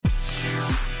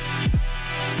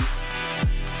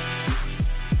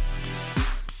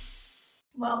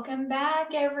Welcome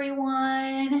back,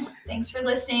 everyone. Thanks for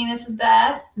listening. This is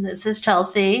Beth. And this is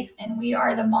Chelsea. And we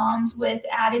are the Moms with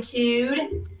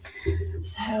Attitude.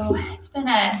 So it's been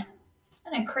a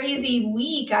crazy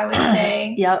week, I would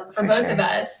say, for both of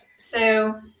us.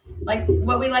 So like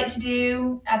what we like to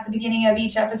do at the beginning of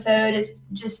each episode is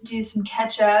just do some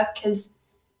catch up because,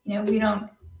 we don't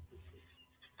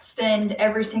spend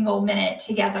every single minute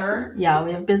together. Yeah,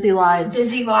 we have busy lives.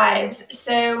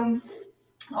 So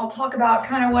I'll talk about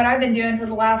kind of what I've been doing for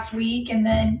the last week, and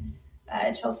then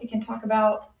Chelsea can talk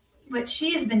about what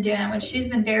she has been doing, which she's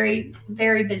been very,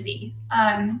 very busy.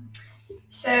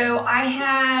 So I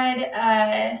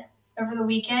had, over the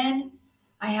weekend,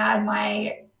 I had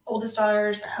my oldest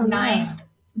daughter's ninth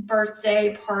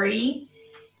birthday party.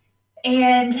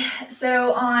 And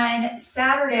so on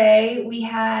Saturday, we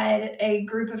had a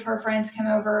group of her friends come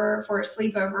over for a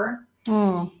sleepover.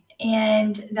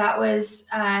 And that was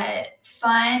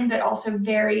fun, but also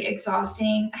very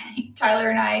exhausting. I think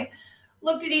Tyler and I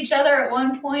looked at each other at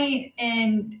one point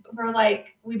and we're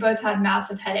like, we both had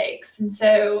massive headaches. And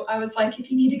so I was like, if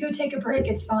you need to go take a break,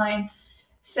 it's fine.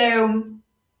 So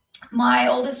my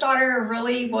oldest daughter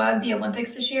really loved the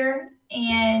Olympics this year.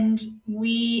 And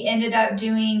we ended up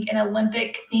doing an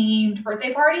Olympic-themed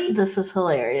birthday party. This is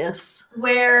hilarious.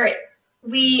 Where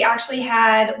we actually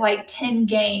had like 10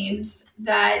 games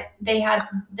that they had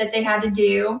to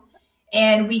do,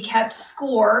 and we kept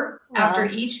score after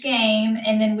each game,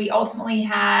 and then we ultimately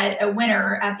had a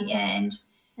winner at the end.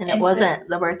 And it wasn't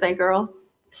the birthday girl?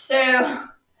 So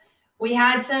we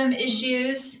had some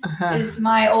issues because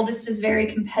my oldest is very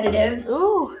competitive.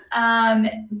 Ooh.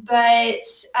 But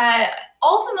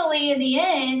ultimately in the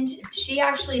end, she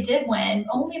actually did win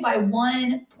only by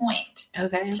 1 point.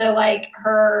 Okay. To like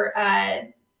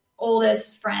her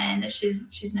oldest friend that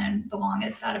she's known the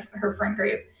longest out of her friend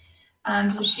group.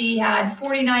 So she had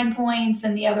 49 points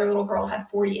and the other little girl had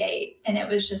 48, and it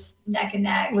was just neck and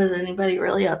neck. Was anybody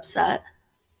really upset?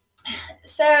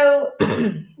 So no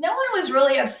one was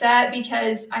really upset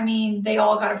because, they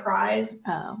all got a prize.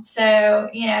 Oh. So,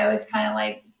 it's kind of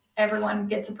like everyone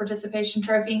gets a participation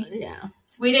trophy. Yeah.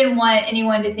 So we didn't want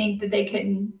anyone to think that they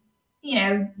couldn't,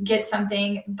 get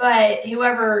something. But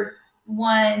whoever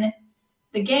won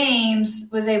the games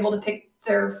was able to pick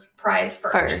their prize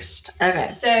first. Okay.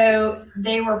 So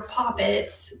they were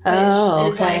Poppets,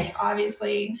 which is like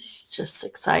obviously just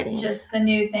exciting. Just the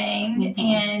new thing.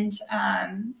 And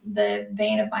the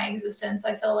bane of my existence,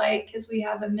 I feel like, because we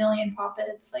have 1 million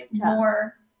Poppets,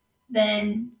 more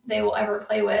than they will ever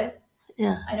play with.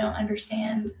 Yeah. I don't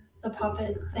understand the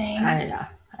Poppet thing.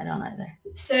 I don't either.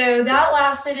 So that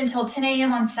lasted until 10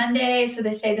 a.m. on Sunday. So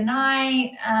they stayed the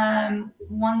night.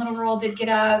 One little girl did get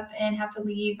up and have to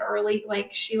leave early.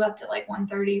 Like she left at like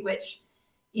 1:30, which,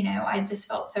 I just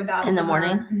felt so bad. In the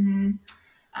morning?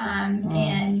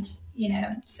 And,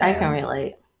 so. I can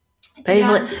relate.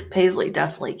 Paisley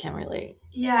definitely can relate.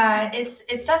 Yeah, it's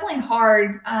definitely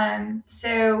hard.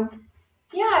 So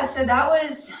that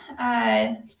was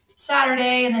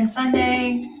Saturday, and then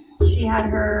Sunday she had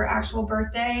her actual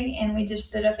birthday, and we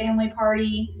just did a family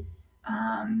party.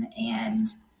 And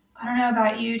I don't know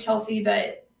about you, Chelsea,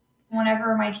 but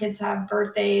whenever my kids have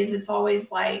birthdays, it's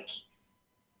always like,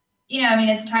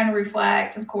 it's time to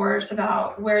reflect, of course,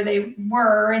 about where they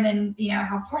were and then,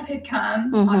 how far they've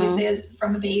come, obviously, as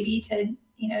from a baby to,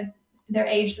 their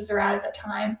age that they're at the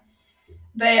time.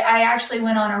 But I actually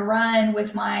went on a run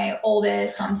with my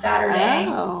oldest on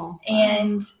Saturday,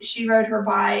 and she rode her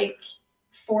bike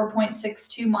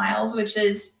 4.62 miles, which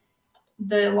is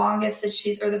the longest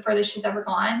the furthest she's ever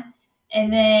gone.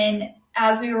 And then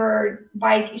as we were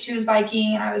she was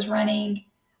biking and I was running,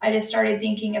 I just started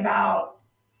thinking about,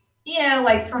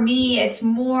 for me, it's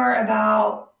more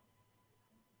about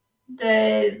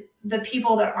the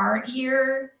people that aren't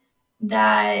here,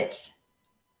 that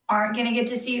aren't going to get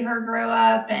to see her grow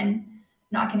up, and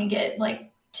not going to get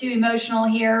too emotional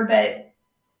here. But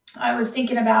I was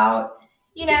thinking about,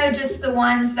 just the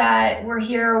ones that were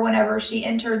here whenever she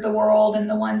entered the world, and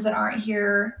the ones that aren't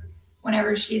here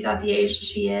whenever she's at the age that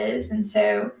she is. And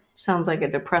so sounds like a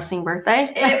depressing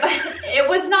birthday. It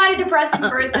was not a depressing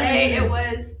birthday. It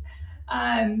was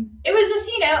just,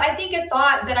 I think a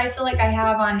thought that I feel like I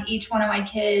have on each one of my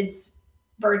kids'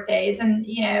 birthdays. And,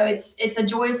 it's a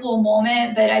joyful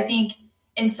moment, but I think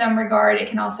in some regard it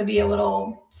can also be a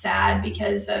little sad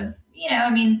because of,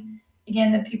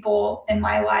 again, the people in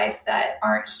my life that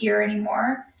aren't here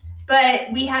anymore.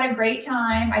 But we had a great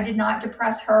time. I did not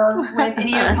depress her with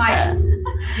any of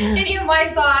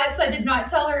my thoughts. I did not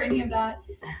tell her any of that.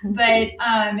 But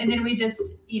and then we just,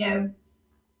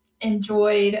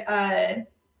 enjoyed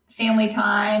family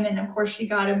time. And of course, she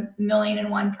got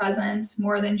 1,000,001 presents,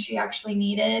 more than she actually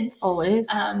needed. Always.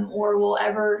 Or will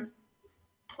ever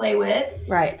play with.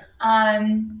 Right.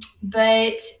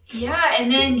 But yeah,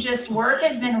 and then just work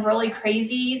has been really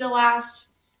crazy the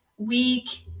last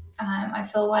week. I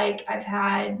feel like I've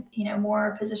had,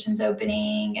 more positions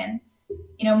opening and,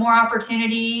 more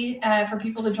opportunity for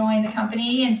people to join the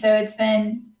company. And so it's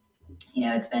been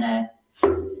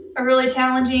a really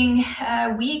challenging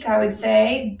week, I would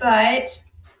say, but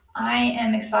I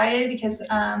am excited because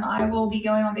I will be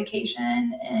going on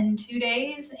vacation in 2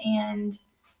 days, and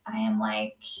I am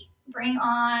like, bring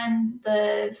on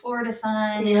the Florida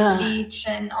sun and the beach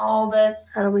and all the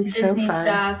Disney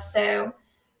stuff. So,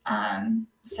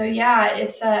 yeah,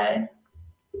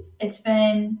 it's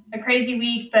been a crazy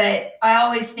week, but I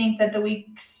always think that the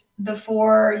weeks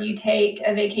before you take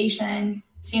a vacation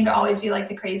seem to always be like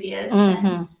the craziest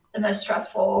and the most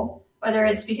stressful, whether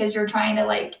it's because you're trying to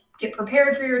like get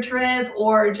prepared for your trip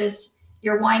or just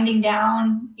you're winding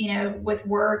down, with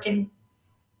work, and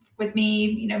with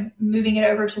me, moving it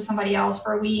over to somebody else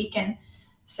for a week. And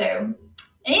so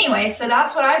anyway, so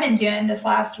that's what I've been doing this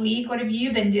last week. What have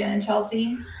you been doing,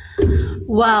 Chelsea?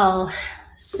 Well,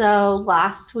 so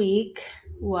last week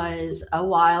was a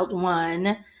wild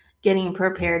one, getting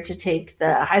prepared to take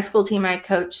the high school team I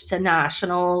coached to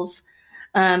nationals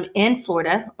in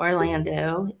Florida,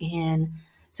 Orlando. And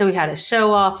so we had a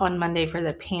show off on Monday for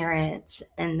the parents,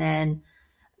 and then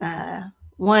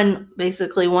one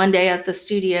day at the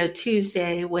studio,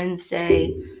 Tuesday,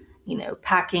 Wednesday,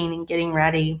 packing and getting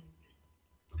ready.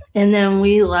 And then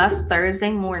we left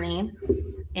Thursday morning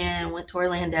and went to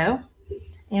Orlando,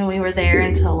 and we were there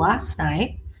until last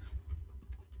night.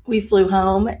 We flew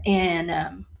home,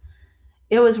 and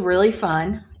it was really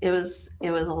fun. It was a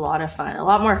lot of fun, a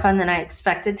lot more fun than I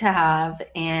expected to have,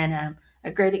 and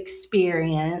a great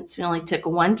experience. We only took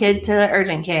one kid to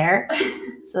urgent care,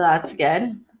 so that's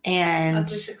good. And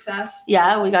that's a success.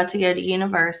 Yeah, we got to go to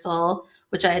Universal,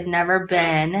 which I had never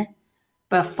been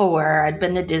before. I'd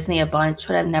been to Disney a bunch,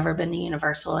 but I've never been to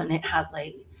Universal, and it had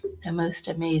like the most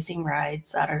amazing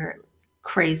rides that are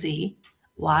crazy,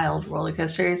 wild roller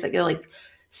coasters that go like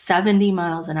 70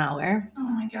 miles an hour. Oh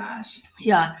my gosh.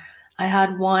 Yeah. I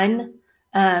had one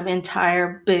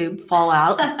entire boob fall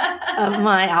out of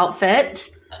my outfit.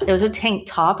 It was a tank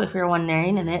top, if you're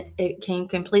wondering, and it came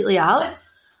completely out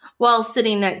while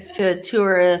sitting next to a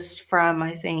tourist from,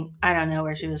 I don't know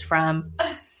where she was from,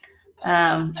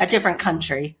 a different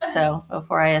country. So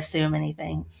before I assume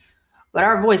anything, but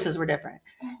our voices were different.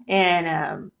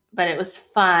 And, but it was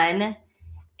fun.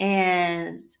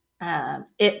 And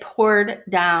it poured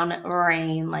down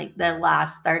rain like the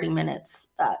last 30 minutes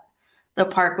that the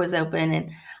park was open.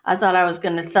 And I thought I was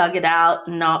going to thug it out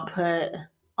and not put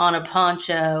on a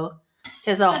poncho,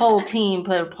 because the whole team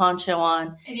put a poncho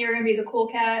on. And you're going to be the cool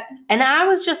cat. And I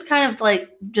was just kind of like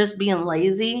just being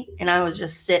lazy, and I was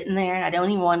just sitting there. I don't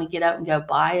even want to get up and go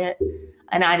buy it.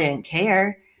 And I didn't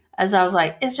care, as I was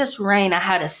like, it's just rain. I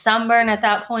had a sunburn at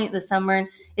that point. The sunburn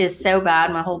is so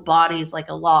bad. My whole body is like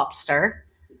a lobster.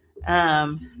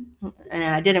 And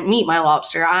I didn't meet my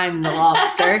lobster. I'm the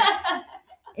lobster.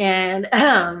 And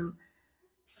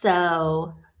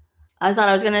so I thought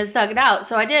I was going to thug it out.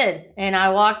 So I did. And I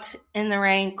walked in the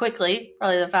rain quickly,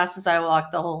 probably the fastest I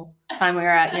walked the whole time we were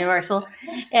at Universal.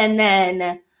 And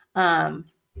then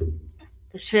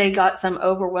she got some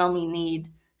overwhelming need.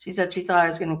 She said she thought I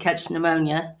was going to catch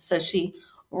pneumonia. So she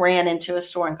ran into a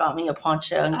store and got me a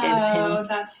poncho and gave it to me. Oh,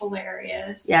 that's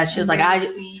hilarious. Yeah, she was like, I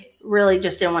really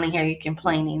just didn't want to hear you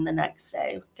complaining the next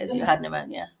day because you had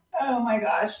pneumonia. Oh my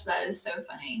gosh, that is so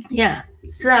funny. Yeah.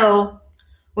 So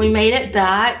we made it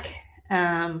back.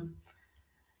 And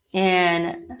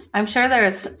I'm sure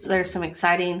there's some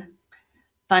exciting,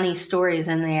 funny stories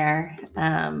in there.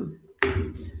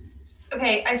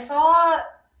 Okay, I saw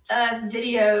a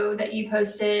video that you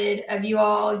posted of you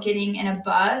all getting in a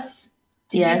bus.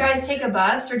 Did you guys take a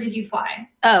bus or did you fly?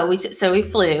 Oh, we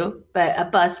flew, but a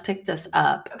bus picked us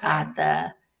up at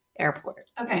the airport.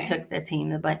 Okay. We took the team.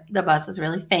 The bus was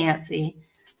really fancy,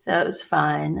 so it was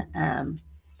fun.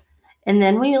 And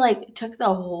then we took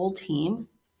the whole team.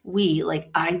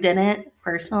 I didn't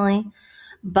personally,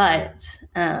 but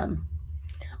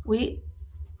we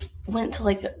went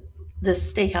to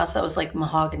this steakhouse that was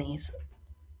Mahogany's,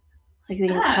 the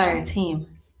entire team.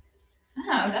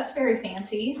 Oh, that's very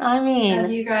fancy. I mean,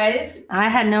 of you guys. I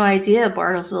had no idea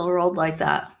Bartlesville rolled like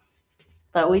that,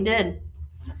 but we did.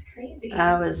 That's crazy.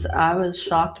 I was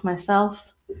shocked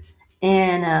myself,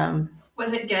 and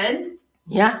was it good?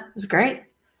 Yeah, it was great.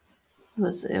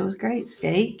 It was great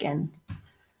steak, and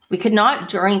we could not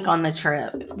drink on the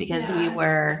trip because we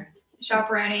were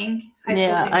chaperoning high school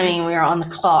Yeah, students. I mean, we were on the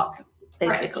clock,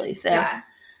 basically. Right. So yeah.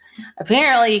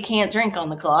 apparently you can't drink on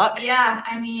the clock. Yeah,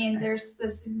 I mean, there's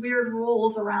this weird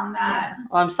rules around that. Yeah.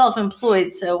 Well, I'm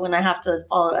self-employed, so when I have to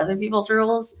follow other people's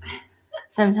rules,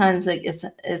 sometimes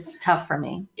it's tough for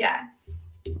me. Yeah.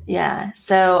 Yeah.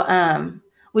 So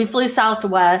we flew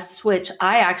Southwest, which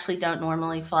I actually don't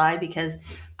normally fly because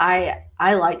I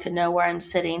like to know where I'm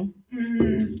sitting.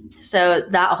 Mm-hmm. So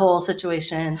that whole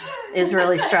situation is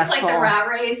really stressful. It's like the rat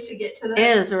race to get to the.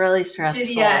 It is really stressful.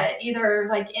 To the either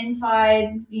like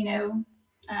inside,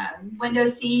 window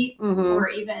seat, or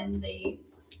even the.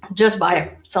 Just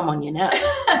by someone you know,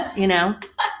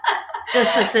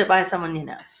 just to sit by someone you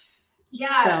know.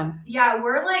 Yeah, so. Yeah,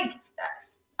 we're like.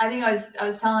 I think I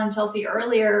was telling Chelsea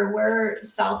earlier, we're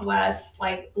Southwest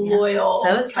loyal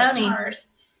customers.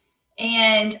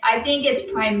 And I think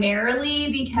it's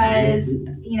primarily because,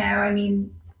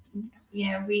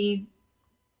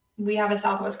 we have a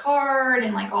Southwest card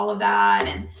and like all of that.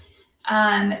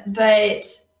 And, but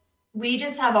we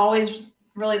just have always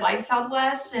really liked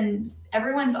Southwest, and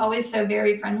everyone's always so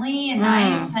very friendly and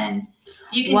nice, and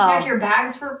you can check your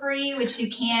bags for free, which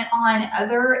you can't on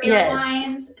other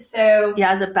airlines. Yes. So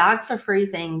yeah, the bag for free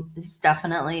thing is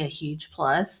definitely a huge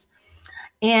plus.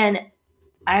 And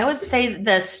I would say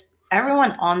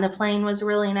everyone on the plane was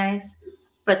really nice,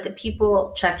 but the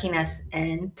people checking us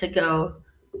in to go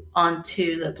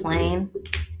onto the plane,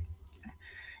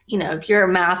 if your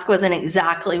mask wasn't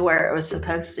exactly where it was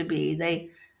supposed to be,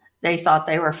 they thought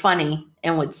they were funny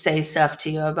and would say stuff to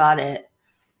you about it.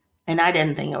 And I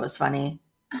didn't think it was funny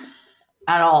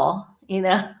at all,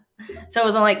 So it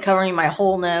wasn't like covering my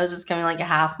whole nose. It's coming like a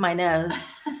half my nose.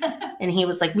 And he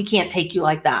was like, "We can't take you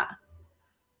like that."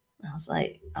 I was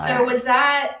like, so was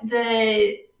that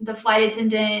the flight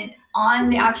attendant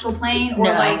on the actual plane, or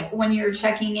like when you're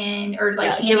checking in, or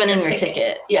like giving him your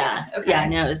ticket? Yeah. Okay. Yeah,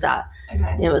 no, it was that.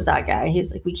 Okay. It was that guy.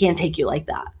 He's like, "We can't take you like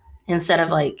that." Instead of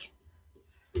like,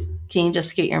 "Can you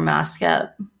just get your mask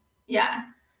up?" Yeah.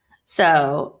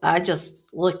 So I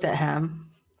just looked at him,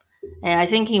 and I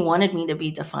think he wanted me to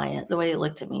be defiant. The way he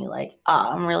looked at me, like,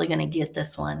 I'm really going to get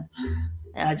this one.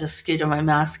 And I just scooted my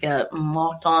mask up and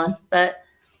walked on. But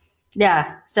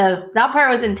yeah, so that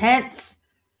part was intense.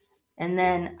 And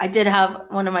then I did have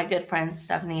one of my good friends,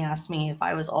 Stephanie, asked me if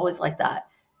I was always like that.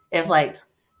 If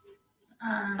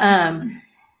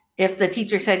if the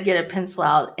teacher said get a pencil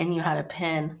out and you had a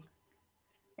pen.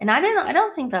 And I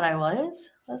don't think that I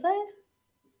was I?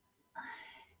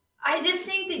 I just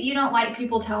think that you don't like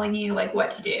people telling you like what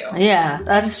to do. Yeah,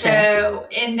 that's true. So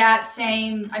in that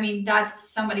that's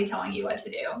somebody telling you what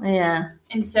to do. Yeah.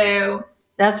 And so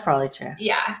that's probably true.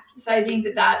 Yeah. So I think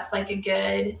that that's like a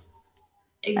good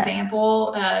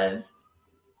example of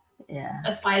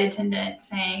a flight attendant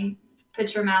saying,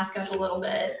 "Put your mask up a little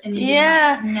bit." And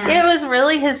it was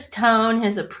really his tone,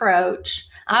 his approach.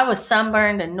 I was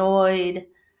sunburned, annoyed.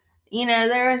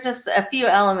 There was just a few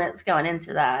elements going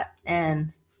into that,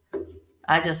 and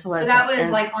I just wasn't. So that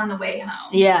was like on the way home.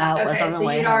 Yeah, it was on the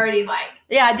way home. So you'd already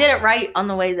Yeah, I did it right on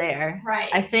the way there. Right.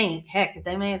 I think. Heck,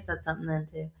 they may have said something then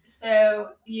too.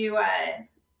 So you had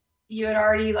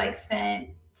already like spent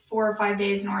 4 or 5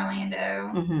 days in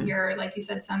Orlando. Mm-hmm. You're, like you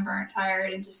said, sunburnt,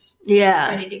 tired, and just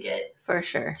ready to get for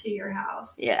sure to your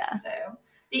house. Yeah. So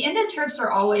the end of trips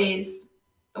are always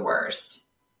the worst.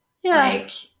 Yeah.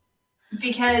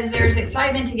 Because there's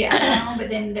excitement to get home, but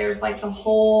then there's like the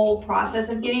whole process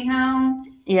of getting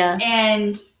home. Yeah.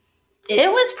 And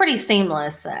it was pretty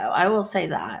seamless, though. I will say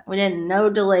that. We didn't, no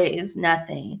delays,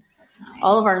 nothing. That's nice.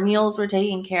 All of our meals were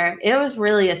taken care of. It was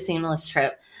really a seamless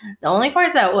trip. The only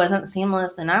part that wasn't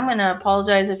seamless, and I'm going to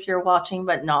apologize if you're watching,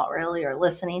 but not really, or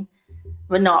listening,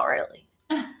 but not really.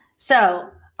 So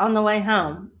on the way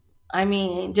home,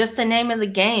 just the name of the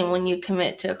game when you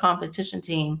commit to a competition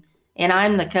team, and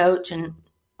I'm the coach, and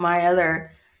my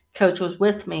other coach was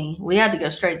with me. We had to go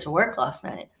straight to work last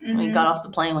night. Mm-hmm. We got off the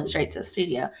plane, went straight to the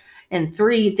studio. And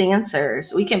 3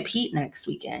 dancers, we compete next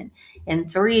weekend, and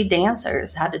 3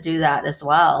 dancers had to do that as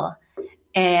well.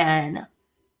 And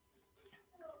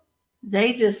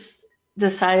they just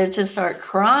decided to start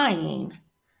crying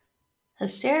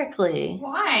hysterically.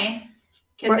 Why?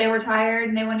 Because they were tired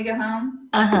and they wanted to go home?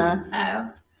 Uh-huh.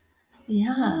 Oh.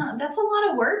 Yeah. Oh, that's a lot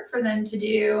of work for them to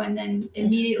do and then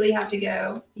immediately have to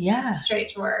go straight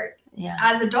to work. Yeah.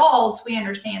 As adults, we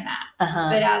understand that. Uh-huh.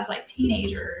 But as like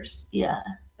teenagers,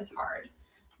 it's hard.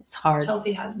 It's hard.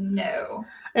 Chelsea has no.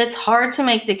 It's hard to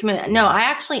make the commitment. No, I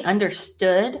actually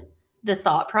understood the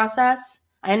thought process.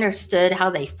 I understood how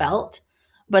they felt.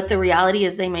 But the reality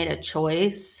is they made a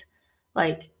choice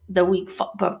like the week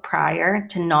prior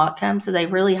to not come. So they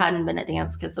really hadn't been at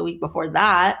dance because the week before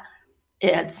that,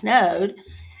 it had snowed.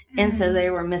 And so Mhm. they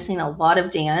were missing a lot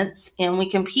of dance, and we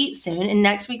compete soon. And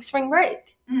next week's spring break.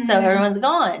 Mhm. So everyone's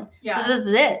gone. Yeah. This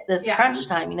is it. This is Yeah. crunch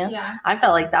time, Yeah. I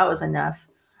felt like that was enough.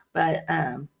 But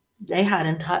they had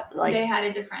they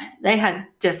had a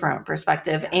different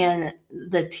perspective, Yeah. and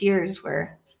the tears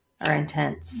are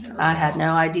intense. Really I had cool.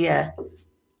 no idea.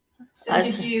 So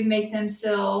did you make them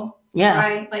still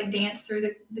Yeah. cry, dance through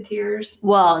the tears?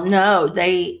 Well, no,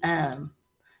 they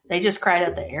just cried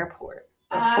at the airport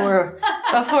before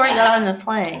we got on the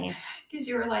plane. Because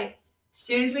you were like, as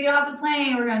soon as we get off the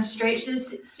plane, we're going straight to the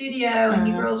studio, and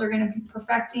you girls are going to be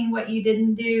perfecting what you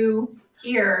didn't do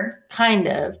here. Kind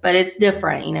of, but it's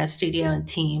different, studio and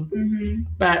team. Mm-hmm.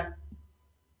 But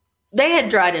they had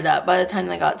dried it up by the time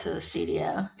they got to the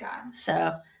studio. Yeah.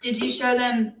 So did you show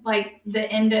them the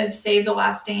end of Save the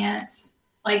Last Dance,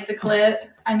 the clip?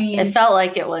 I mean, it felt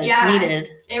like it was needed.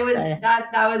 It was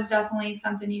that was definitely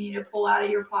something you need to pull out of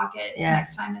your pocket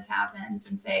next time this happens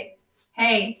and say,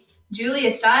 hey,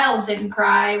 Julia Stiles didn't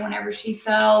cry whenever she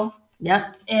fell.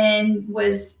 Yep. And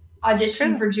was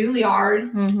auditioning for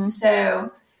Juilliard. Mm-hmm.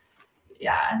 So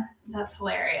yeah, that's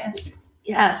hilarious.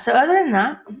 Yeah. So other than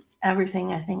that,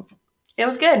 everything, I think it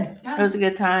was good. Yeah. It was a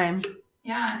good time.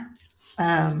 Yeah.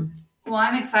 Well,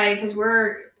 I'm excited because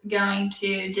we're going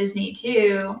to Disney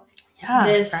too. Yeah,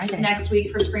 this Friday. Next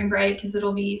week for spring break, because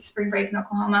it'll be spring break in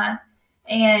Oklahoma.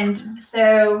 And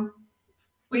so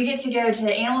we get to go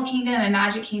to Animal Kingdom and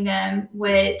Magic Kingdom,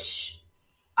 which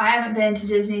I haven't been to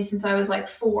Disney since I was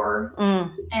 4.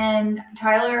 And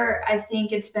Tyler, I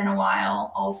think it's been a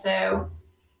while also.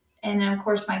 And of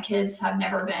course, my kids have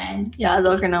never been. Yeah,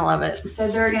 they're going to love it. So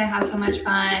they're going to have so much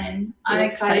fun. And I'm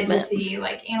excited to see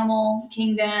Animal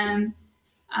Kingdom.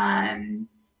 And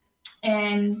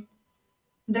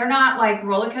they're not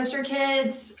roller coaster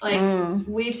kids.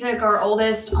 We took our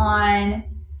oldest on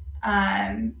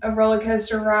a roller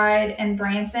coaster ride in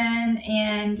Branson,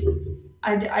 and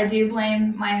I do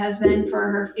blame my husband for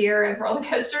her fear of roller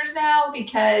coasters now,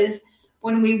 because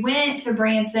when we went to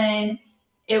Branson,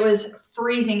 it was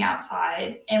freezing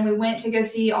outside, and we went to go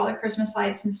see all the Christmas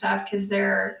lights and stuff because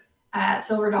they're at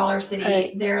Silver Dollar City.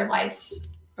 Right. Their lights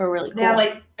are really cool. They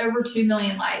have over 2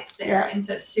 million lights there, and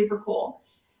so it's super cool.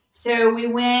 So we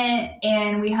went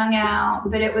and we hung out,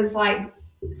 but it was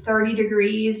 30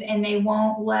 degrees, and they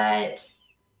won't let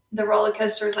the roller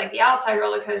coasters, the outside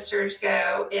roller coasters,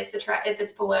 go if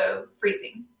it's below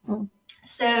freezing.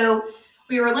 So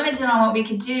we were limited on what we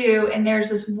could do, and there's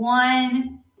this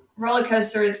one roller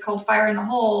coaster. It's called Fire in the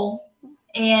Hole,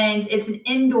 and it's an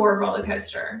indoor roller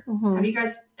coaster. Mm-hmm. Have you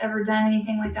guys ever done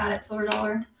anything like that at Silver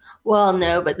Dollar? Well,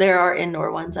 no, but there are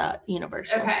indoor ones at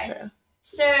Universal. Okay.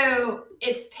 So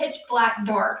it's pitch black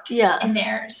dark in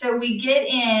there. So we get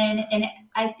in, and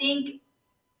I think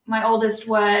my oldest she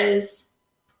was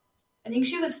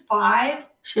 5.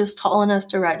 She was tall enough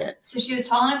to ride it. So she was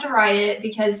tall enough to ride it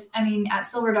because, at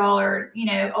Silver Dollar,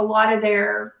 a lot of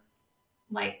their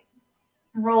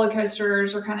roller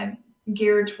coasters are kind of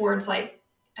geared towards I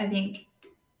think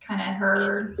kind of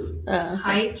her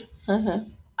height.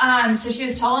 Uh-huh. So she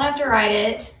was tall enough to ride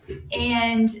it.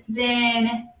 And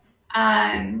then,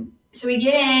 so we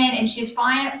get in, and she's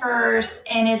fine at first,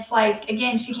 and it's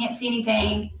again, she can't see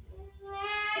anything.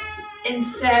 And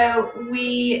so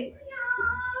we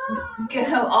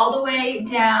go all the way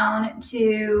down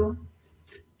to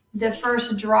the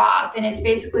first drop, and it's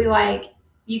basically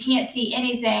you can't see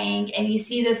anything, and you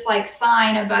see this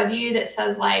sign above you that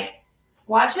says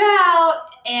watch out,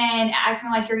 and acting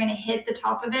like you're going to hit the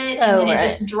top of it, and then it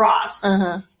just drops.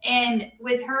 Uh-huh. And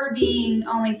with her being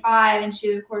only 5, and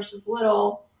she of course was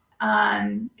little,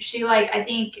 she I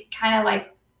think kind of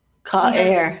caught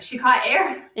air. She caught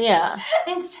air. Yeah.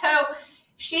 And so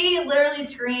she literally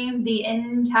screamed the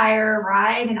entire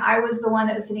ride, and I was the one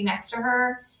that was sitting next to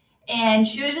her, and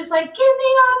she was just get me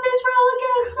off this roller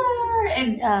coaster.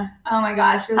 And oh my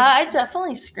gosh. I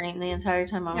definitely screamed the entire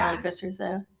time on roller coasters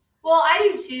though. Well,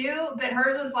 I do too, but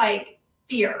hers was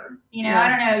fear. I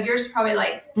don't know. Yours is probably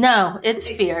no, it's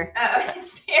fear. Oh,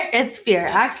 it's fear. It's fear.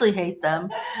 I actually hate them.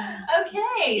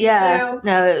 Okay. Yeah. So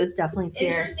no, it was definitely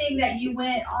fear. Interesting that you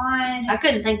went on. I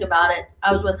couldn't think about it.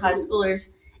 I was with high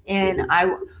schoolers, and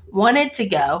I wanted to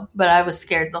go, but I was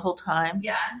scared the whole time.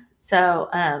 Yeah. So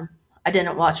I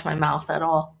didn't watch my mouth at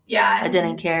all. Yeah. I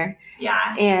didn't care.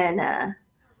 Yeah. And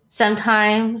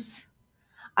sometimes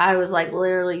I was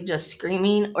literally just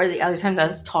screaming, or the other times I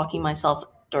was talking myself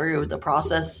through the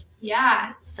process.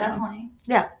 Yeah, definitely.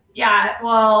 Yeah. Yeah.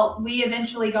 Well, we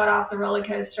eventually got off the roller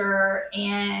coaster,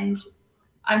 and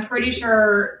I'm pretty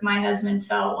sure my husband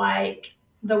felt like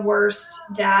the worst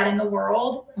dad in the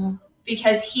world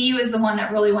because he was the one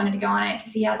that really wanted to go on it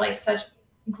because he had such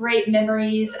great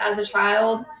memories as a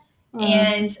child.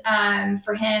 And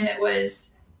for him, it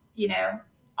was,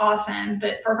 awesome.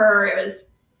 But for her, it was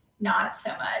not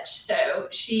so much. So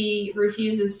she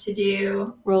refuses to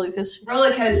do roller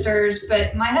coasters.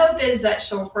 But my hope is that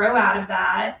she'll grow out of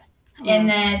that, and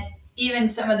that even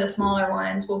some of the smaller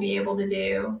ones we'll be able to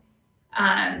do.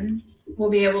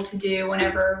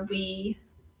 Whenever we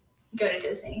go to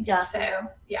Disney. Yeah. So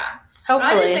yeah.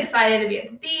 Hopefully. But I'm just excited to be at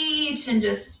the beach and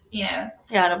just, Yeah,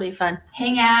 it'll be fun.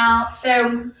 Hang out.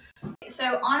 So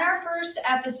on our first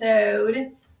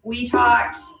episode, we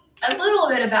talked a little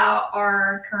bit about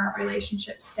our current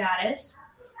relationship status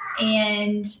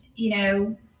and,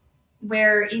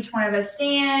 where each one of us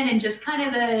stand and just kind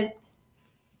of the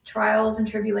trials and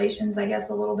tribulations, I guess,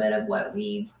 a little bit of what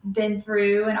we've been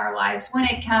through in our lives when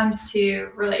it comes to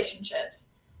relationships.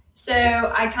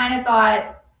 So I kind of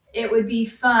thought it would be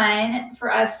fun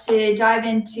for us to dive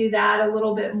into that a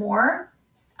little bit more,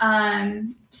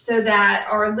 so that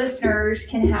our listeners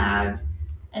can have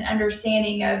an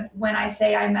understanding of when I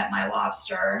say I met my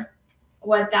lobster,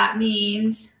 what that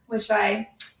means, which I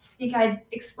think I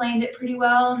explained it pretty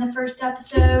well in the first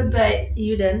episode, but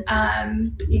you did.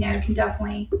 Can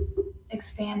definitely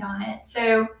expand on it.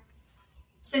 So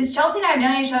since Chelsea and I have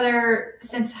known each other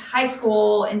since high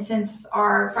school and since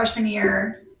our freshman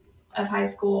year of high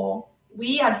school,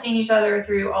 we have seen each other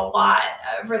through a lot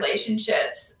of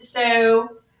relationships.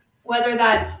 So whether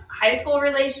that's high school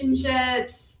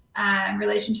relationships,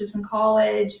 relationships in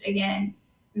college, again,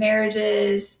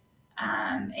 marriages,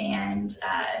 and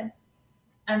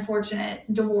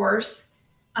unfortunate divorce.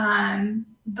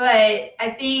 But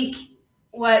I think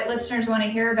what listeners want to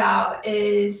hear about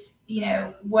is,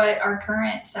 what our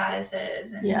current status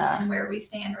is and where we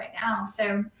stand right now.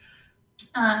 So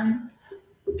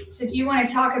if you want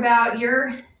to talk about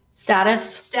your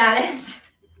status,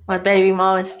 my baby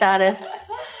mama's status.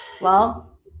 Well,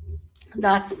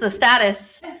 that's the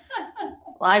status.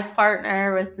 Life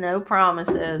partner with no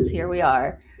promises. Here we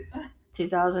are,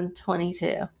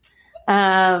 2022.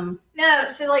 No,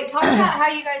 so talk about how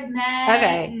you guys met.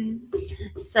 Okay.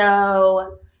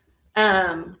 So,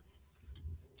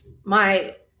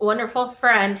 my wonderful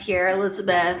friend here,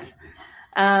 Elizabeth,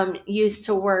 used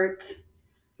to work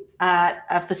at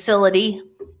a facility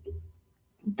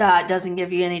that doesn't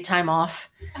give you any time off.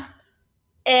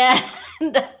 And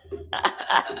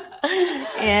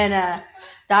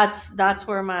that's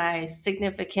where my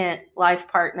significant life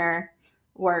partner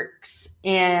works.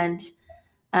 And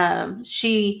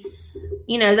she,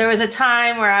 there was a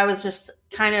time where I was just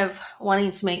kind of wanting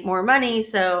to make more money.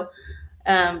 So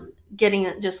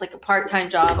getting just like a part-time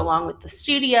job along with the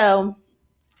studio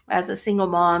as a single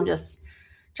mom, just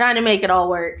trying to make it all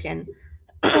work. And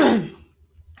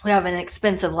we have an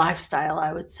expensive lifestyle,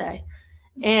 I would say.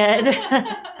 And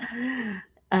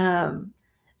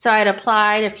so I had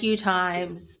applied a few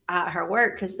times at her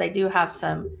work because they do have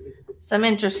some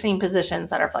interesting positions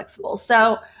that are flexible.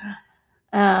 So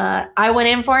I went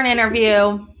in for an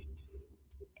interview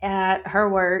at her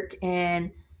work,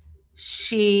 and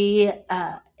she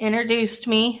introduced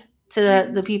me to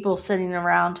the people sitting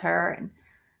around her and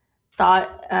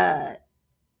thought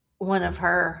one of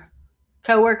her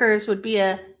coworkers would be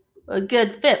a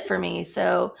good fit for me.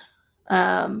 So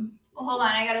well, hold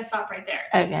on, I gotta stop right there.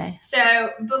 Okay.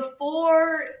 So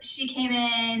before she came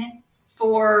in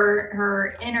for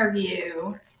her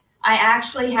interview, I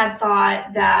actually had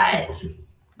thought that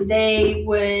they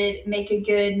would make a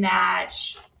good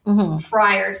match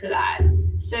prior to that.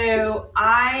 So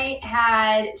I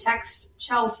had text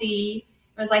Chelsea,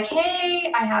 was like,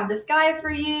 hey, I have this guy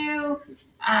for you,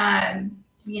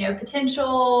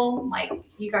 potential,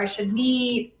 you guys should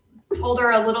meet. Told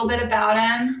her a little bit about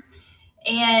him.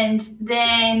 And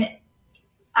then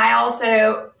I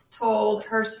also told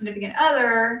her significant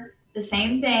other the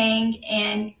same thing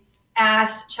and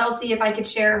asked Chelsea if I could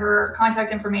share her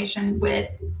contact information with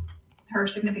her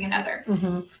significant other.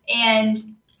 And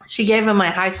she gave him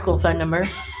my high school phone number.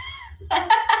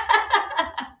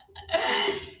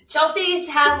 Chelsea's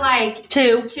had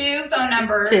two phone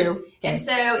numbers. Two. And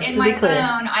so in my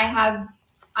phone,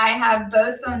 I have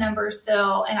both phone numbers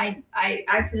still, and I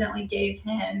accidentally gave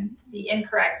him the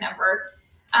incorrect number.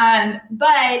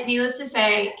 But needless to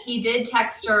say, he did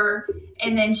text her,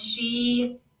 and then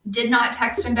she did not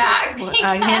text him back.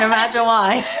 I can't imagine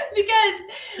why. Because,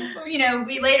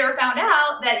 we later found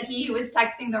out that he was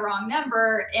texting the wrong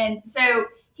number. And so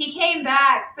he came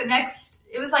back the next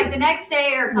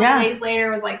day or a couple days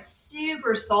later, was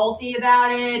super salty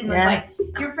about it. And was like,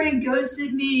 your friend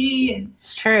ghosted me. And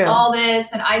it's true. All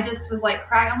this. And I just was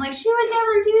crying. I'm like, she would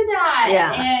never do that.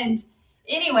 Yeah. And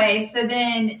Anyway, so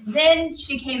then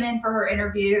she came in for her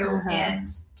interview and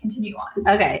continue on.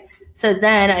 Okay. So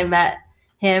then I met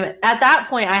him. At that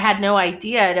point, I had no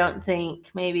idea. I don't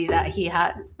think maybe I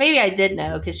did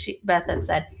know because Beth had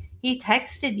said, he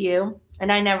texted you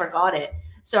and I never got it.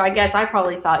 So I guess I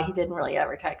probably thought he didn't really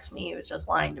ever text me. He was just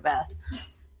lying to Beth.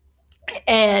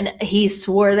 And he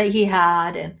swore that he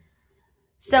had, and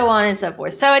so on and so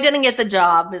forth. So I didn't get the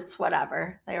job. It's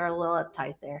whatever. They were a little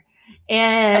uptight there.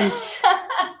 And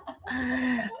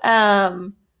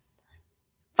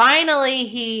finally,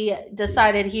 he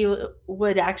decided he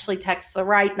would actually text the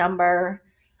right number.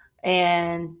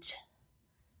 And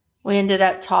we ended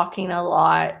up talking a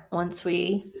lot once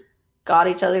we got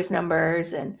each other's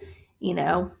numbers. And,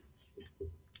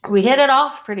 we hit it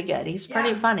off pretty good. He's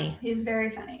pretty funny. He's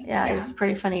very funny. Yeah, he's a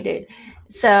pretty funny dude.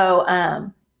 So,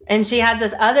 and she had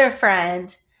this other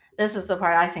friend. This is the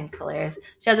part I think is hilarious.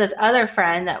 She had this other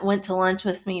friend that went to lunch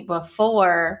with me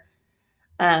before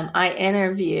I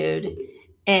interviewed.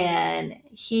 And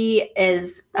he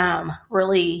is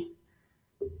really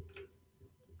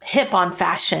hip on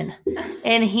fashion.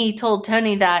 And he told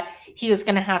Tony that he was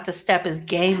going to have to step his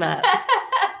game up.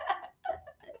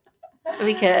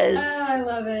 Because I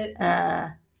love it.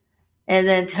 And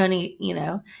then Tony,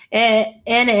 and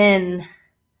in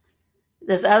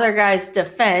this other guy's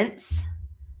defense,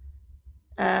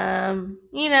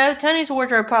 Tony's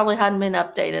wardrobe probably hadn't been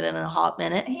updated in a hot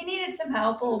minute. He needed some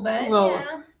help a little bit. A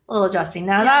little adjusting.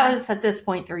 Now that was at this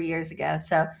point 3 years ago.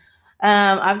 So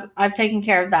I've taken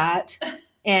care of that,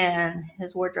 and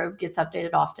his wardrobe gets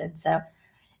updated often. So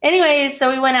anyways, so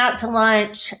we went out to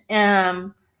lunch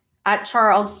at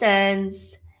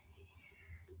Charleston's,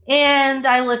 and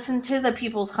I listened to the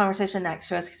people's conversation next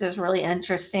to us because it was really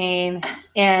interesting.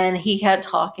 And he kept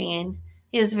talking.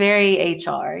 He was very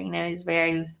HR, he's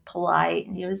very polite.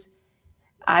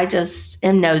 I just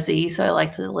am nosy, so I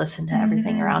like to listen to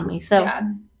everything around me. So,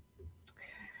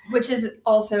 which is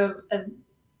also a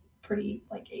pretty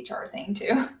HR thing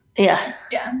too. Yeah.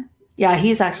 Yeah. Yeah.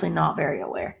 He's actually not very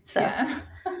aware. So,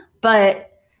 but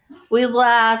we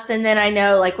left, and then I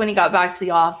know, when he got back to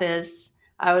the office,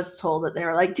 I was told that they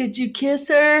were like, "Did you kiss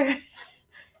her?"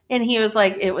 And he was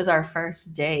like, "It was our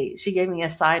first date. She gave me a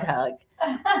side hug."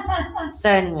 So,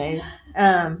 anyways,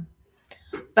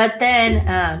 but then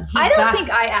I don't think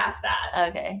I asked that.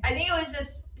 Okay. I think it was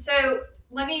just so.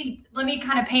 Let me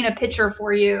kind of paint a picture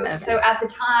for you. Okay. So at the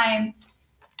time,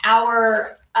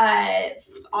 our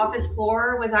office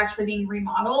floor was actually being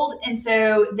remodeled, and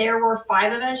so there were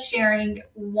 5 of us sharing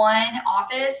one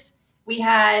office. We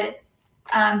had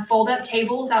fold-up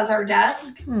tables as our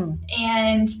desk,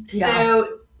 and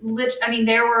so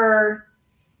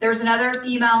there was another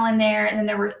female in there, and then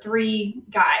there were 3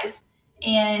 guys,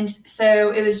 and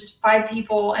so it was 5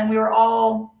 people, and we were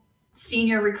all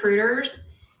senior recruiters,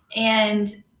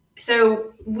 and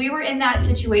so we were in that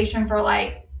situation for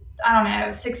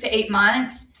 6 to 8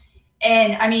 months.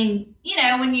 And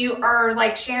when you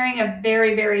are sharing a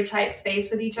very, very tight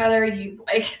space with each other, you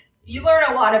learn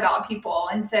a lot about people.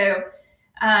 And so,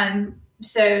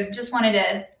 just wanted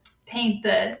to paint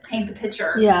the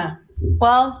picture. Yeah.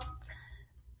 Well,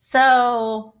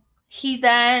 so we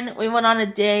went on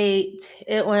a date.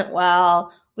 It went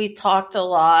well. We talked a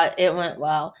lot. It went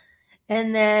well.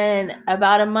 And then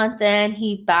about a month in,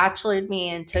 he bachelored me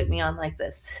and took me on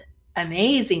this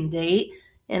amazing date.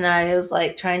 And I was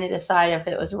trying to decide if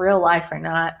it was real life or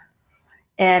not.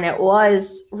 And it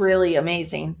was really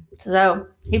amazing. So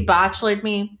he bachelored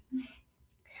me.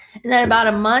 And then about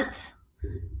a month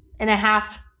and a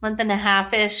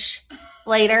half-ish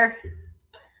later,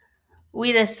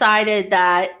 we decided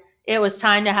that it was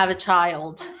time to have a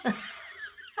child.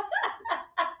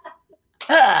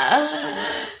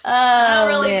 I don't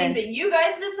really think that you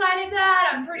guys decided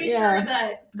that. I'm pretty sure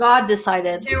that God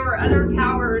decided. There were other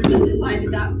powers that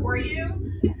decided that for you.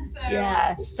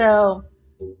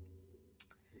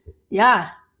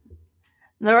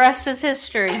 The rest is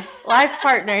history. Life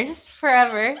partners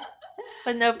forever,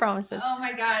 but no promises. Oh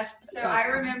my gosh. So I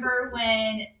remember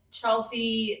when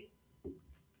Chelsea,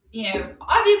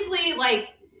 obviously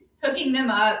hooking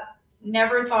them up,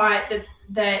 never thought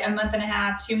that a month and a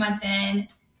half, 2 months in,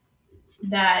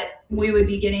 that we would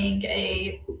be getting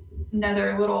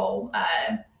another little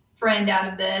friend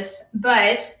out of this.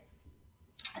 But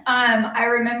I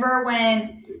remember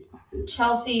when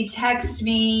Chelsea texted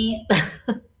me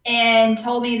and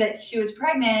told me that she was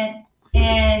pregnant,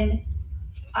 and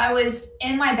I was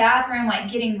in my bathroom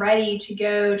getting ready to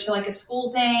go to a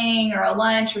school thing or a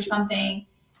lunch or something,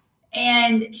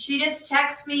 and she just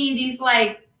texted me these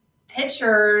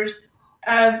pictures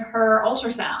of her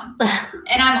ultrasound.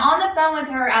 And I'm on the phone with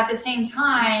her at the same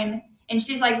time, And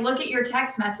she's like, look at your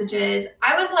text messages.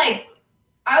 I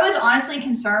was honestly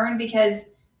concerned because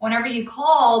whenever you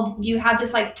called, you had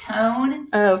this like tone.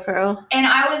 Oh, bro. And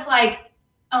I was like,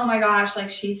 oh my gosh, like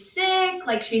she's sick.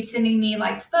 Like she's sending me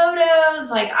like photos.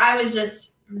 Like I was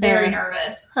just very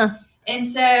nervous. Huh. And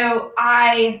so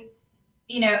I,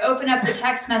 open up the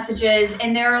text messages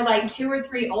and there are like 2 or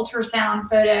 3 ultrasound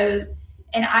photos.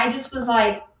 And I just was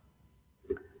like,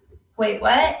 wait,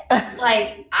 what?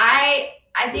 Like I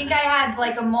think I had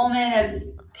like a moment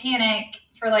of panic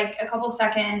for like a couple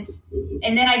seconds.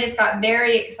 And then I just got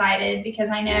very excited because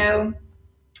I know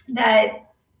that,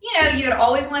 you had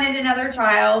always wanted another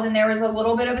child and there was a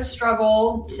little bit of a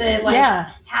struggle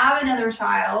to have another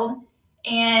child.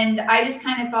 And I just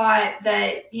kind of thought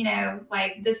that,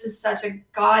 like this is such a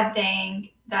God thing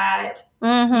that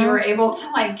you were able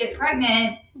to like get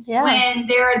pregnant when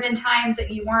there had been times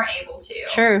that you weren't able to.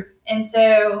 True. And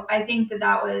so I think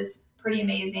that was pretty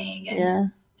amazing.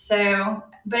 And so,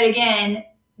 but again,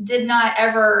 did not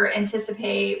ever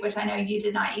anticipate, which I know you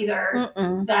did not either,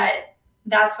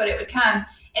 that's what it would come.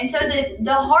 And so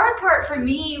the hard part for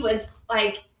me was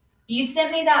like, you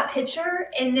sent me that picture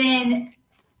and then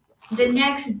the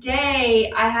next day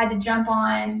I had to jump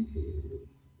on.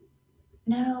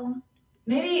 No,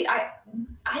 maybe I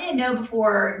didn't know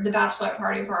before the bachelorette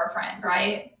party for our friend,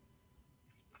 right?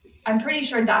 I'm pretty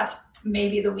sure that's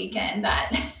maybe the weekend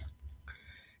that.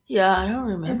 Yeah, I don't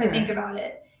remember. If I think about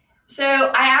it. So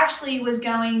I actually was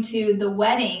going to the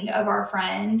wedding of our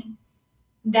friend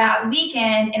that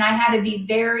weekend and I had to be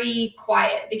very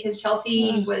quiet because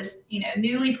Chelsea was,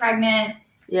 newly pregnant.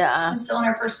 Yeah. Was still in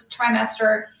her first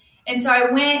trimester. And so I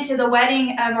went to the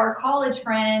wedding of our college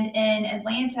friend in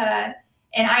Atlanta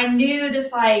and I knew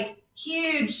this like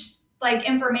huge like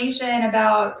information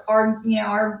about our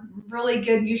really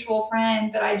good mutual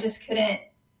friend, but I just couldn't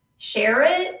share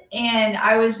it. And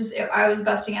I was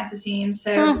busting at the seams.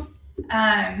 So,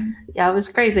 it was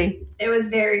crazy. It was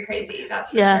very crazy. That's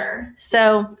for sure.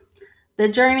 So the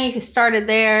journey started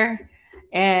there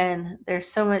and there's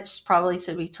so much probably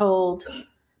to be told,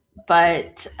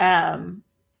 but,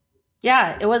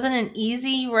 it wasn't an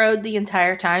easy road the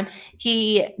entire time.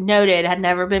 He noted had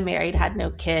never been married, had no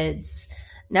kids,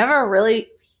 never really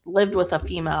lived with a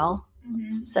female.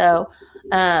 Mm-hmm. So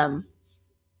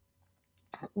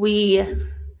we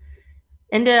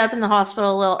ended up in the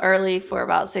hospital a little early for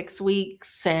about 6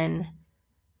 weeks, and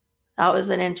that was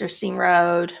an interesting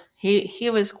road. He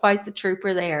was quite the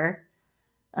trooper there.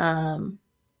 And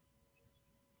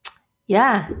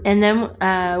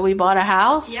then we bought a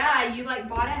house. Yeah, you like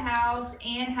bought a house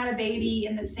and had a baby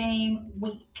in the same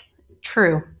week.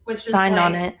 True. Which signed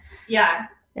on it. Yeah.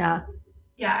 Yeah.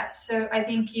 Yeah. So I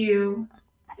think you,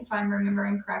 if I'm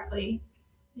remembering correctly,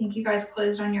 I think you guys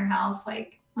closed on your house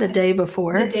like the day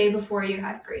before. The day before you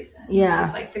had Grayson. Yeah. Which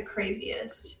is like the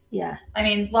craziest. Yeah. I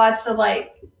mean, lots of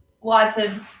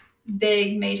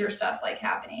big major stuff like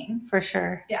happening. For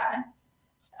sure. Yeah.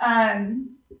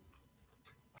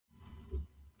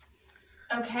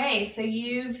 Okay, so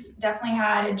you've definitely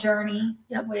had a journey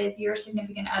with your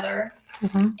significant other,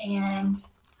 and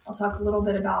I'll talk a little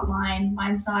bit about mine.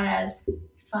 Mine's not as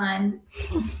fun,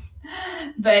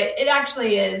 but it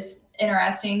actually is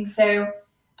interesting. So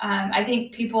I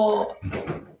think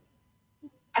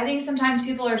sometimes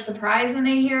people are surprised when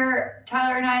they hear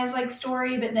Tyler and I's like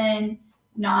story, but then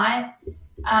not.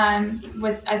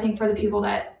 I think for the people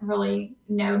that really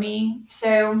know me.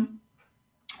 So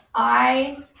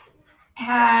I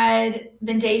had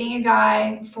been dating a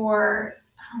guy for,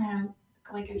 I don't know,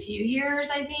 like a few years,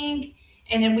 I think.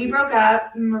 And then we broke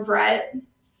up. Remember Brett?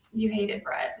 You hated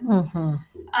Brett.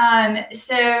 Mm-hmm.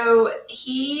 So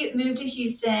he moved to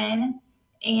Houston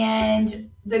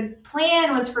and the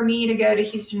plan was for me to go to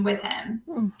Houston with him.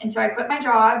 And so I quit my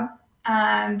job,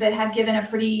 but had given a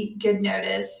pretty good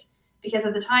notice because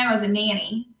at the time I was a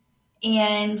nanny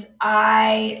and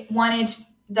I wanted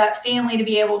that family to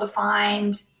be able to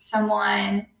find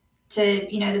someone to,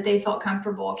 that they felt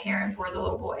comfortable caring for the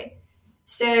little boy.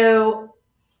 So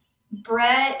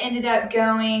Brett ended up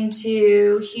going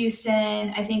to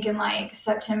Houston, I think in like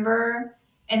September.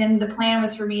 And then the plan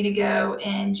was for me to go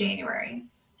in January.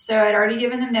 So I'd already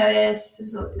given them notice. It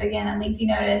was, again, a lengthy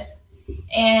notice.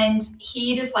 And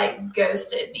he just like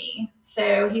ghosted me.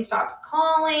 So he stopped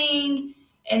calling.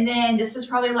 And then this was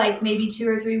probably like maybe 2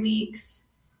 or 3 weeks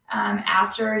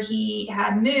after he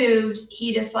had moved,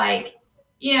 he just like,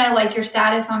 like your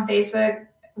status on Facebook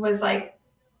was like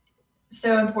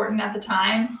so important at the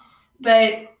time,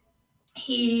 but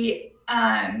he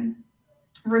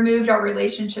removed our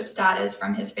relationship status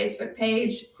from his Facebook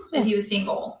page that he was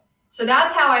single. So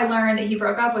that's how I learned that he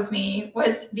broke up with me,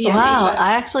 was via Wow, Facebook.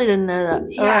 I actually didn't know that. Or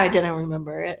Yeah. I didn't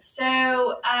remember it.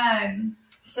 So,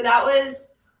 so that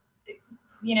was,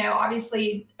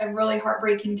 obviously a really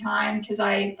heartbreaking time because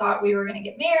I thought we were going to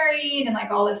get married and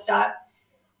like all this stuff.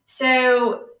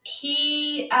 So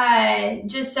he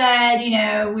just said,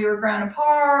 we were growing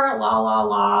apart,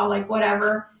 like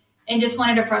whatever, and just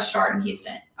wanted a fresh start in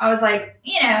Houston. I was like,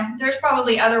 there's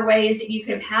probably other ways that you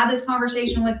could have had this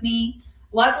conversation with me.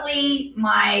 Luckily,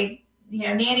 my,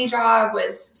 nanny job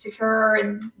was secure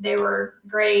and they were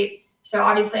great. So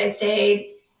obviously I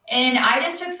stayed. And I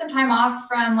just took some time off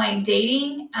from like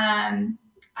dating. I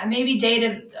maybe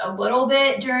dated a little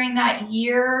bit during that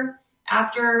year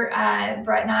after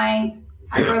Brett and I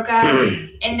had broke up.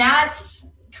 And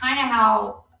that's kind of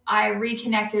how I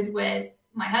reconnected with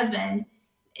my husband.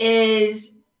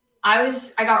 Is I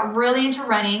got really into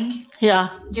running. Yeah.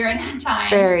 During that time.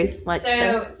 Very much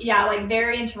so. Yeah, like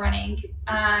very into running.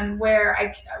 Where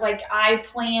I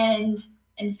planned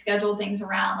and scheduled things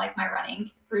around like my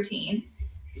running routine.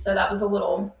 So that was a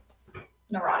little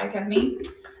neurotic of me.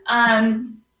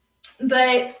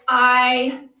 But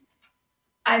I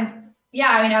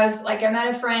was like, I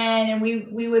met a friend and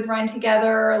we would run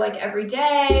together like every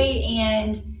day,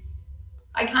 and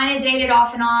I kind of dated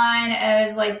off and on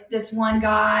of like this one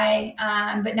guy,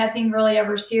 but nothing really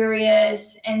ever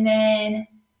serious. And then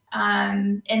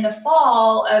in the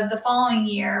fall of the following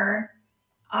year,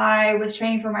 I was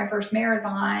training for my first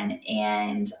marathon,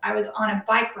 and I was on a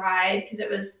bike ride because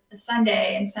it was a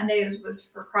Sunday, and Sunday was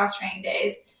for cross training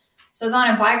days. So I was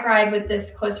on a bike ride with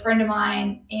this close friend of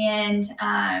mine, and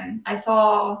I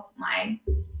saw my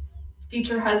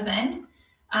future husband.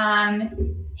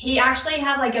 He actually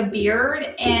had like a beard,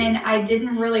 and I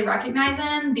didn't really recognize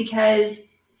him because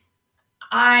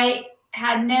I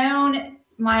had known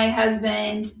my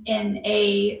husband in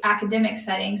a academic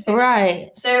setting. So,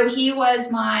 right. So he was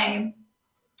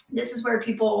this is where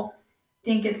people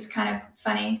think it's kind of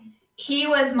funny. He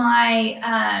was my,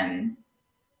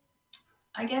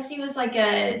 I guess he was like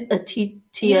a TA.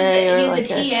 He was a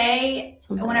TA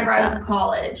whenever I was in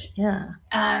college. Yeah.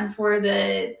 For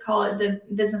the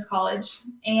business college.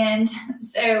 And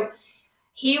so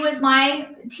he was my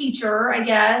teacher, I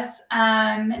guess,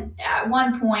 at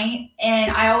one point, and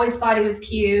I always thought he was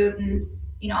cute and,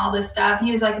 all this stuff.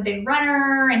 He was like a big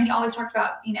runner, and he always talked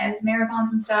about, his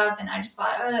marathons and stuff. And I just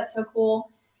thought, oh, that's so cool.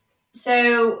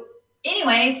 So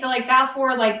anyway, so like fast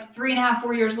forward like 3.5,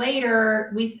 4 years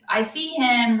later, I see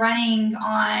him running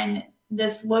on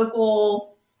this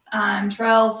local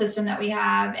trail system that we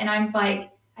have. And I'm like,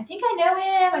 I think I know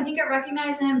him. I think I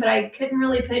recognize him, but I couldn't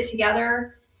really put it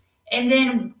together. And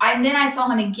then I saw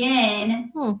him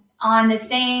again on the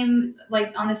same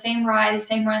ride, the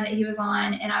same run that he was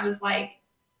on. And I was like,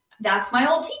 that's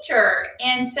my old teacher.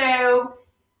 And so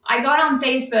I got on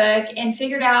Facebook and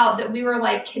figured out that we were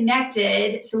like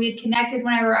connected. So we had connected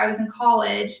whenever I was in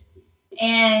college,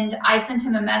 and I sent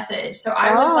him a message. So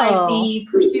I was like the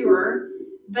pursuer,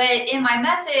 but in my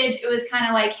message, it was kind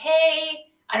of like, hey,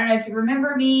 I don't know if you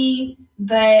remember me,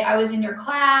 but I was in your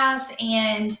class,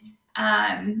 and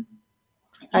I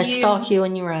stalk you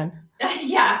when you run.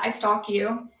 Yeah, I stalk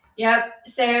you. Yep.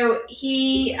 So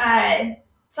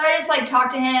so I just like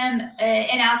talked to him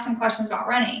and asked him questions about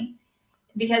running,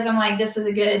 because I'm like, this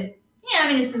is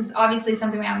this is obviously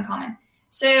something we have in common.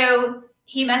 So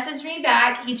he messaged me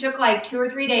back. He took like 2 or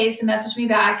 3 days to message me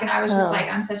back. And I was just like,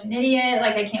 I'm such an idiot.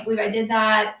 Like, I can't believe I did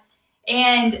that.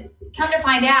 And come to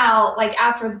find out, like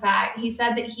after the fact, he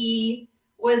said that he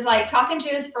was like talking to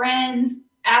his friends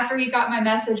after he got my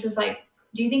message, was like,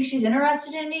 do you think she's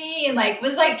interested in me? And like,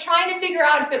 was like trying to figure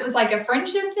out if it was like a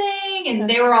friendship thing. And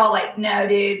they were all like, no,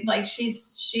 dude, like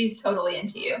she's totally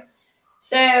into you.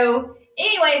 So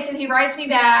anyway, so he writes me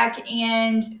back,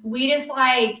 and we just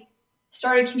like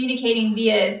started communicating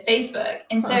via Facebook.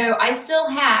 And so I still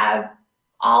have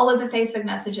all of the Facebook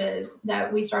messages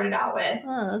that we started out with.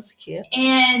 Oh, that's cute.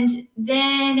 And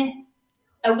then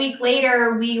a week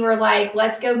later, we were like,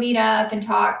 let's go meet up and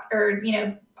talk, or,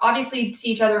 obviously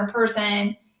see each other in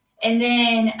person, and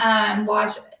then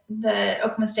watch the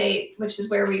Oklahoma State, which is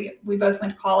where we both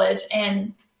went to college,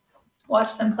 and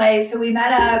watch them play. So we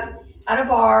met up at a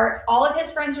bar. All of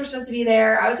his friends were supposed to be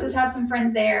there. I was supposed to have some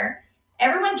friends there.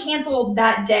 Everyone canceled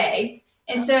that day.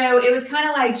 And so it was kind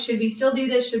of like, should we still do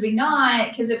this? Should we not?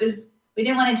 Because we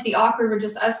didn't want it to be awkward with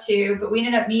just us two, but we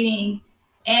ended up meeting,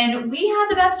 and we had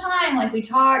the best time. Like, we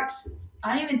talked.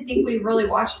 I don't even think we really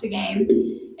watched the game.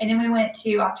 And then we went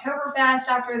to Oktoberfest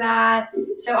after that.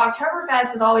 So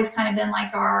Oktoberfest has always kind of been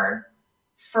like our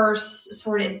first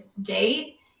sort of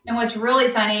date. And what's really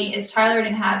funny is Tyler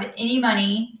didn't have any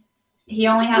money. he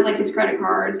only had like his credit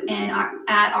cards, and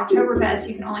at Oktoberfest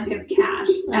you can only pay with cash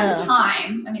at the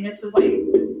time. I mean, this was like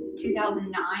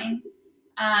 2009.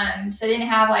 So they didn't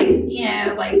have like,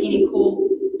 like any cool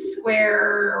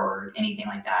Square or anything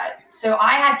like that. So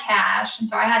I had cash, and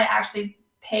so I had to actually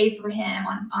pay for him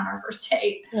on our first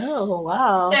date. Oh,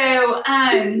 wow.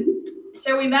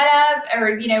 So we met up,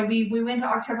 or, we went to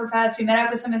Oktoberfest. We met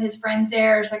up with some of his friends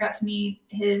there. So I got to meet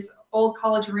his old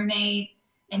college roommate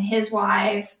and his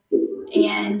wife.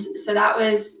 And so that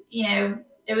was,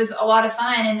 it was a lot of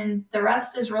fun. And then the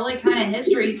rest is really kind of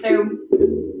history. So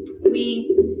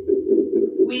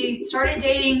we started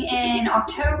dating in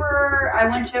October. I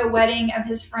went to a wedding of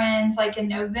his friends like in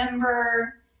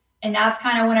November. And that's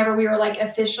kind of whenever we were like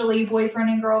officially boyfriend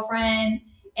and girlfriend.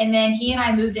 And then he and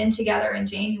I moved in together in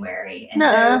January. And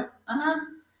so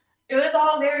it was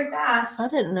all very fast. I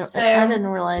didn't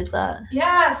realize that.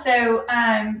 Yeah. So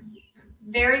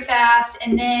very fast.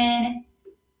 And then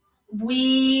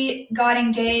we got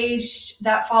engaged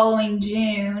that following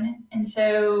June. And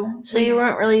so you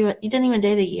didn't even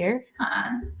date a year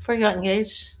before you got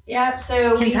engaged? Yep.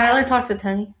 So Can Tyler talk to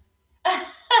Tony?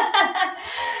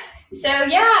 So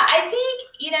yeah, I think,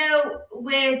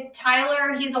 with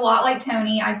Tyler, he's a lot like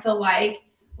Tony, I feel like,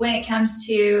 when it comes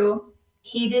to,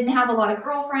 he didn't have a lot of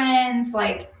girlfriends.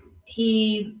 Like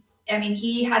he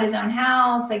had his own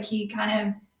house. Like he kind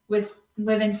of was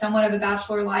living somewhat of a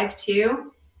bachelor life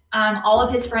too. All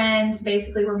of his friends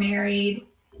basically were married,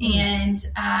 and,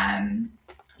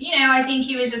 I think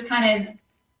he was just kind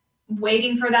of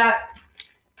waiting for that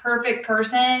perfect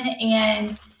person.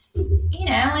 And,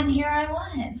 and here I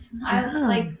was.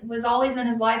 I was always in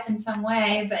his life in some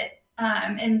way, but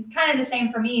and kind of the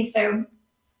same for me. So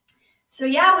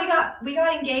yeah, we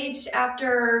got engaged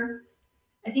after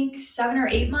I think 7 or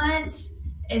 8 months,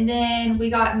 and then we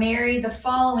got married the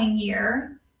following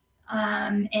year.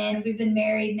 And we've been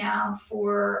married now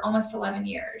for almost 11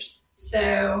 years.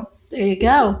 So there you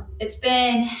go. It's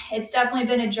definitely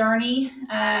been a journey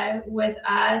with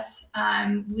us.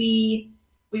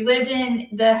 We lived in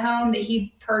the home that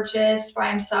he purchased by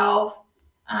himself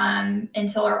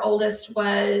until our oldest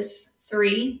was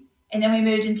 3. And then we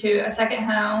moved into a second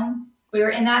home. We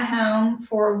were in that home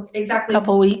for exactly a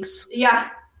couple weeks. Yeah,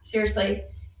 seriously.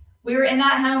 We were in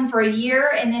that home for a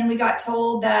year, and then we got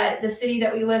told that the city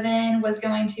that we live in was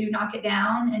going to knock it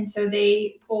down. And so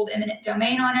they pulled eminent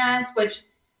domain on us, which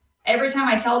every time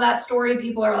I tell that story,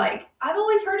 people are like, I've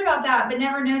always heard about that, but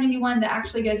never known anyone that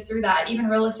actually goes through that, even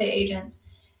real estate agents.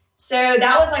 So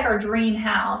that was like our dream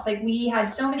house. Like we had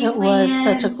so many plans. It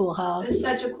was such a cool house. It was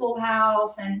such a cool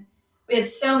house. And we had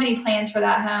so many plans for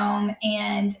that home.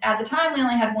 And at the time we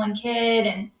only had 1 kid,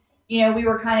 and, we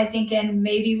were kind of thinking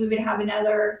maybe we would have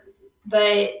another,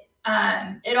 but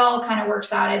it all kind of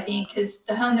works out, I think, because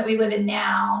the home that we live in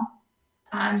now,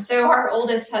 so our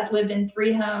oldest had lived in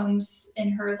 3 homes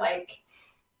in her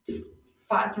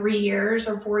 3 years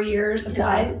or 4 years of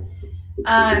life.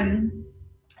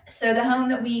 So the home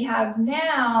that we have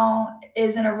now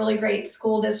is in a really great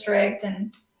school district.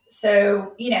 And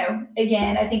so,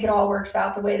 again, I think it all works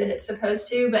out the way that it's supposed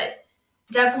to, but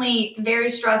definitely very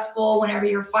stressful whenever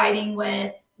you're fighting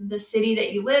with the city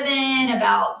that you live in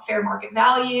about fair market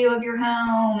value of your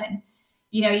home. And,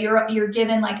 you're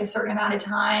given like a certain amount of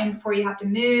time before you have to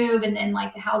move. And then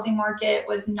like the housing market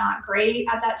was not great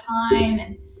at that time.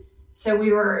 And so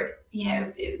we were,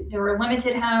 there were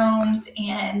limited homes,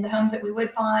 and the homes that we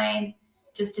would find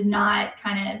just did not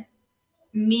kind of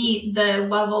meet the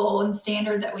level and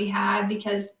standard that we had,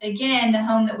 because again, the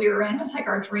home that we were in was like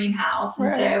our dream house.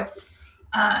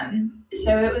 And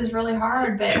so it was really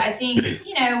hard, but I think,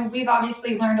 we've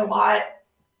obviously learned a lot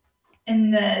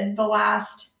in the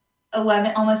last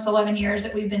almost 11 years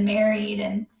that we've been married.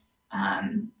 And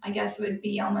I guess it would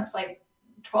be almost like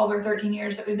 12 or 13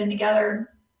 years that we've been together.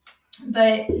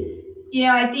 But,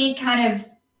 I think kind of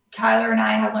Tyler and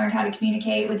I have learned how to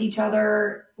communicate with each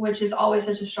other, which is always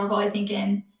such a struggle, I think,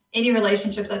 in any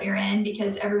relationship that you're in,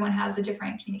 because everyone has a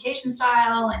different communication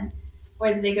style and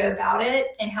way that they go about it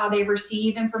and how they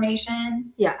receive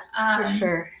information. Yeah, for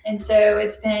sure. And so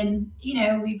it's been,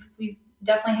 we've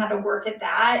definitely had to work at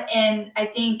that. And I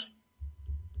think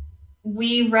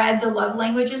we read the Love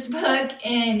Languages book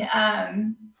in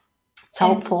it's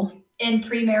helpful in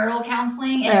premarital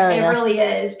counseling, and it really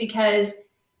is, because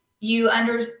you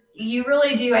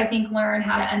really do, I think, learn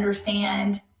how to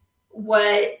understand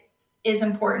what is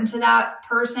important to that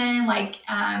person. Like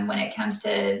when it comes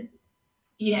to,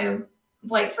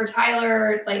 like for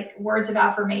Tyler, like words of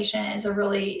affirmation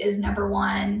is number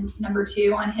 1. Number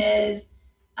 2 on his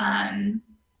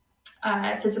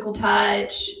physical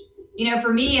touch,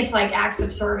 for me, it's like acts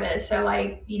of service. So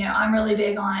like, I'm really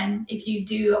big on, if you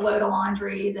do a load of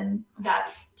laundry, then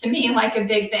that's to me like a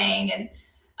big thing. And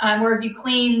or if you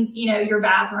clean, your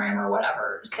bathroom or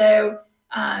whatever. So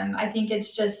I think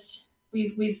it's just,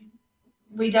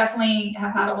 we definitely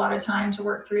have had a lot of time to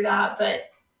work through that, but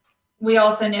we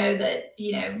also know that,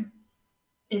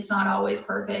 it's not always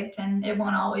perfect, and it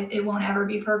won't ever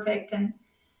be perfect. And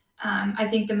I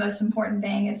think the most important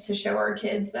thing is to show our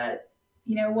kids that,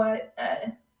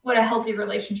 what a healthy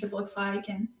relationship looks like.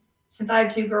 And since I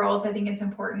have 2 girls, I think it's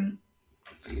important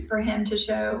for him to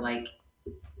show like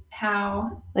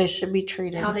how they should be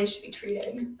treated.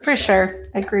 For sure.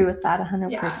 I agree with that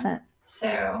 100%. Yeah.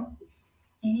 So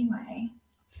anyway,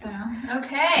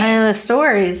 okay. It's kind of the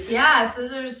stories. Yeah, so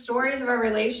those are the stories of our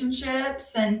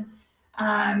relationships, and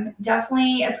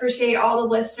definitely appreciate all the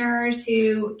listeners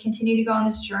who continue to go on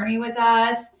this journey with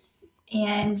us.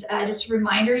 And just a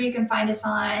reminder, you can find us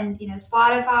on,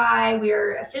 Spotify.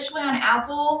 We're officially on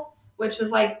Apple, which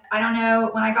was like, I don't know,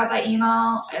 when I got that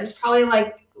email, it was probably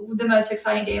like the most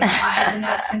exciting day of my life, and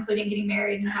that's including getting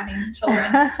married and having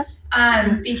children.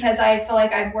 Because I feel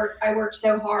like I worked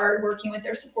so hard working with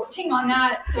their support team on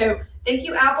that. So thank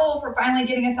you, Apple, for finally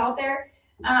getting us out there.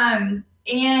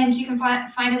 And you can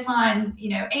find us on,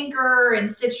 Anchor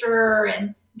and Stitcher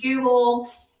and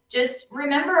Google. Just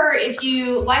remember, if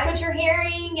you like what you're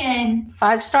hearing, and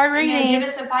 5-star rating, give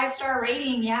us a 5-star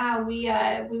rating. Yeah, we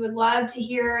would love to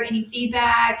hear any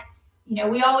feedback.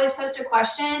 We always post a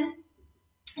question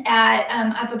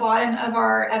at the bottom of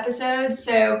our episodes.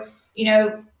 So,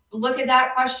 look at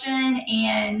that question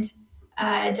and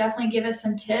definitely give us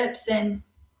some tips. And,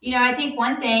 I think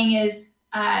one thing is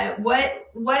what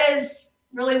has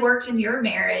really worked in your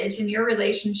marriage and your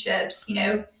relationships,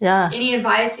 any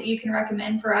advice that you can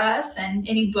recommend for us, and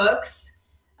any books,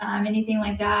 anything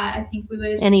like that. I think we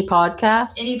would. Any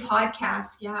podcasts?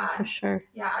 Yeah. For sure.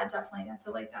 Yeah, definitely. I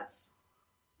feel like that's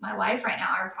my life right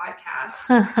now, our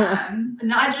podcast.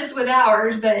 Not just with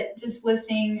ours, but just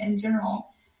listening in general.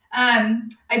 I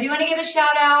do want to give a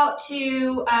shout out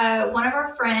to one of our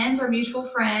friends, our mutual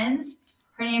friends.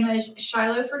 Her name is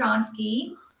Shiloh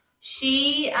Ferdonsky.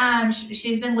 She's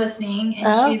been listening,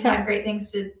 and she's had great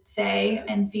things to say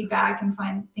and feedback, and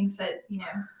find things that,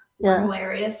 are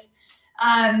hilarious.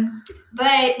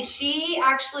 But she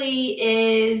actually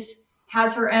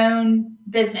has her own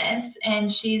business,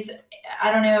 and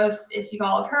I don't know if you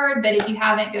all have heard, but if you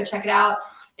haven't, go check it out.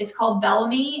 It's called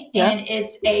Bellamy, and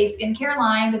it's a skincare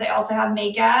line, but they also have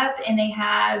makeup, and they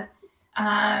have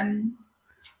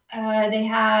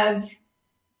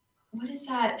what is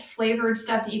that flavored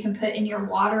stuff that you can put in your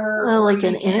water? Like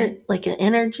an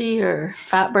energy or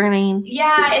fat burning.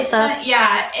 Yeah, stuff.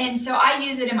 And so I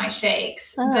use it in my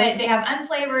shakes, but they have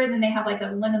unflavored, and they have like a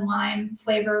lemon lime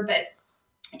flavor. But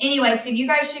anyway, so you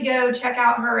guys should go check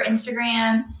out her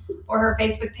Instagram or her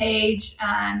Facebook page.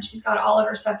 She's got all of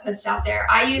her stuff posted out there.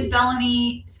 I use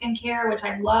Bellamy skincare, which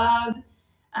I love.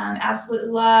 Absolutely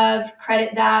love.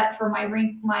 Credit that for my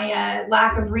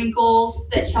lack of wrinkles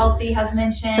that Chelsea has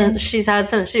mentioned. Since she was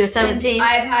 17.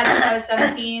 I've had since I was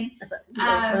 17.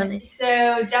 So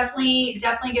so definitely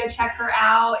go check her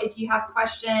out. If you have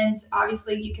questions,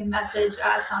 obviously you can message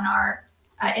us on our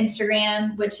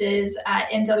Instagram, which is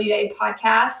MWA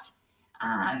Podcast,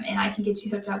 and I can get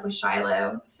you hooked up with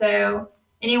Shiloh. So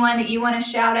anyone that you want to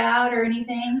shout out or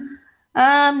anything?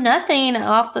 Nothing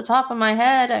off the top of my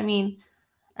head. I mean,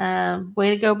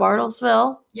 way to go,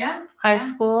 Bartlesville High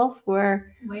School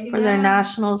for their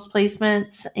nationals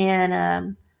placements,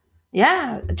 and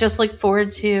just look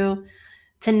forward to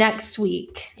next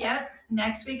week. Yep,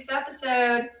 next week's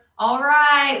episode. All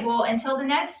right, well, until the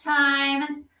next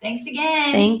time, thanks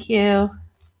again. Thank you.